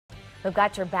We've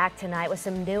got your back tonight with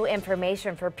some new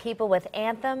information for people with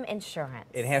Anthem insurance.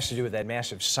 It has to do with that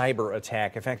massive cyber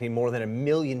attack affecting more than 1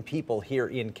 million people here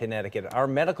in Connecticut. Our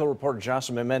medical reporter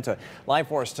Jocelyn Mimenta live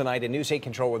for us tonight in News 8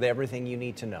 Control with everything you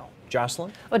need to know.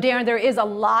 Jocelyn? Well, Darren, there is a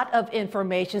lot of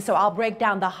information, so I'll break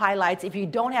down the highlights. If you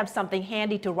don't have something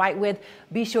handy to write with,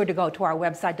 be sure to go to our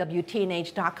website,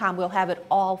 WTNH.com. We'll have it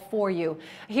all for you.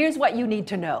 Here's what you need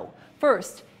to know.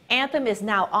 First, Anthem is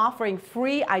now offering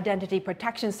free identity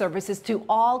protection services to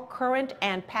all current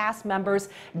and past members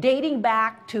dating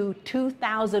back to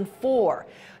 2004.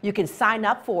 You can sign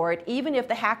up for it even if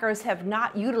the hackers have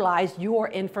not utilized your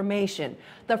information.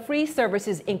 The free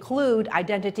services include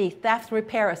identity theft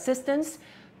repair assistance,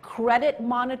 credit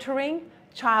monitoring,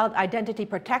 child identity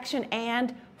protection,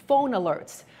 and phone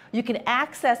alerts. You can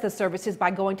access the services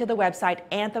by going to the website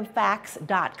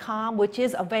anthemfax.com, which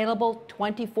is available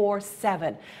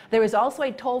 24/7. There is also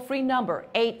a toll-free number,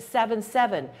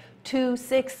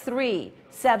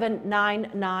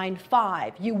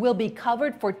 877-263-7995. You will be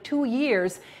covered for 2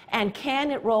 years and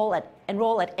can enroll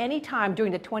at any time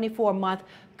during the 24-month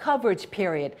coverage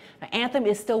period. Now, Anthem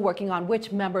is still working on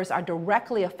which members are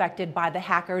directly affected by the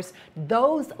hackers.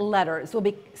 Those letters will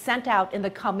be sent out in the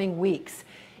coming weeks.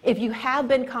 If you have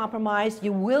been compromised,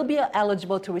 you will be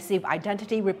eligible to receive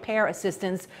identity repair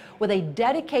assistance with a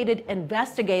dedicated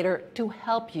investigator to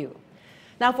help you.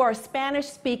 Now, for our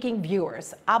Spanish-speaking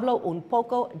viewers, hablo un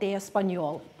poco de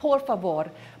español. Por favor,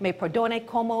 me perdone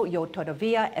como yo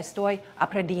todavía estoy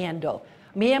aprendiendo.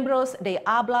 Miembros de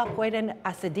habla pueden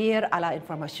acceder a la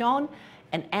información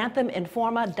en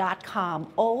antheminforma.com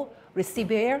o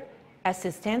recibir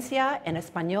asistencia en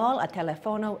español a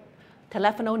teléfono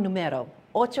número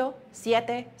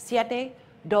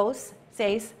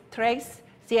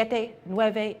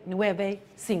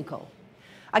 877-263-7995.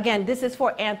 Again, this is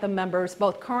for Anthem members,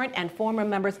 both current and former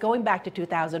members going back to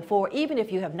 2004, even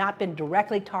if you have not been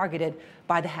directly targeted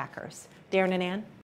by the hackers. Darren and Ann?